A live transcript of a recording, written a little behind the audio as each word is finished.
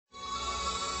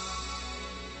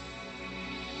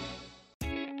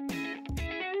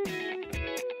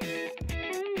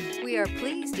We are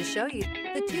pleased to show you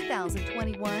the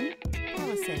 2021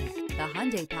 Palisade. The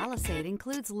Hyundai Palisade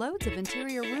includes loads of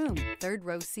interior room,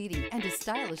 third-row seating, and a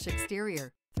stylish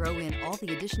exterior. Throw in all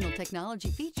the additional technology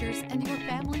features and your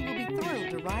family will be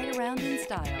thrilled to ride around in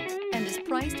style, and is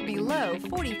priced below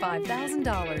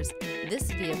 $45,000.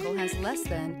 This vehicle has less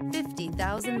than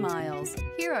 50,000 miles.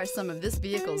 Here are some of this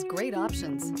vehicle's great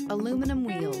options: aluminum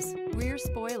wheels, rear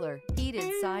spoiler,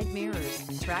 heated side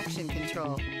mirrors, traction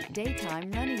control,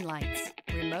 daytime running lights,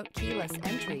 remote keyless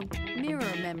entry,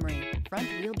 mirror memory, front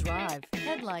wheel drive,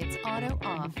 headlights auto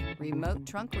off, remote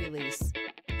trunk release.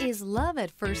 Is love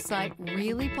at first sight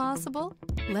really possible?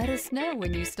 Let us know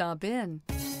when you stop in.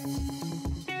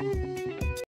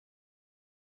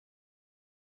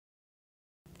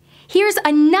 Here's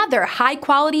another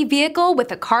high-quality vehicle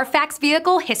with a Carfax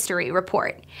Vehicle History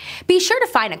Report. Be sure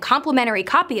to find a complimentary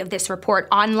copy of this report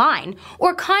online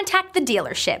or contact the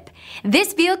dealership.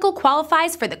 This vehicle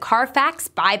qualifies for the Carfax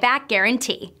Buyback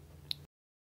Guarantee.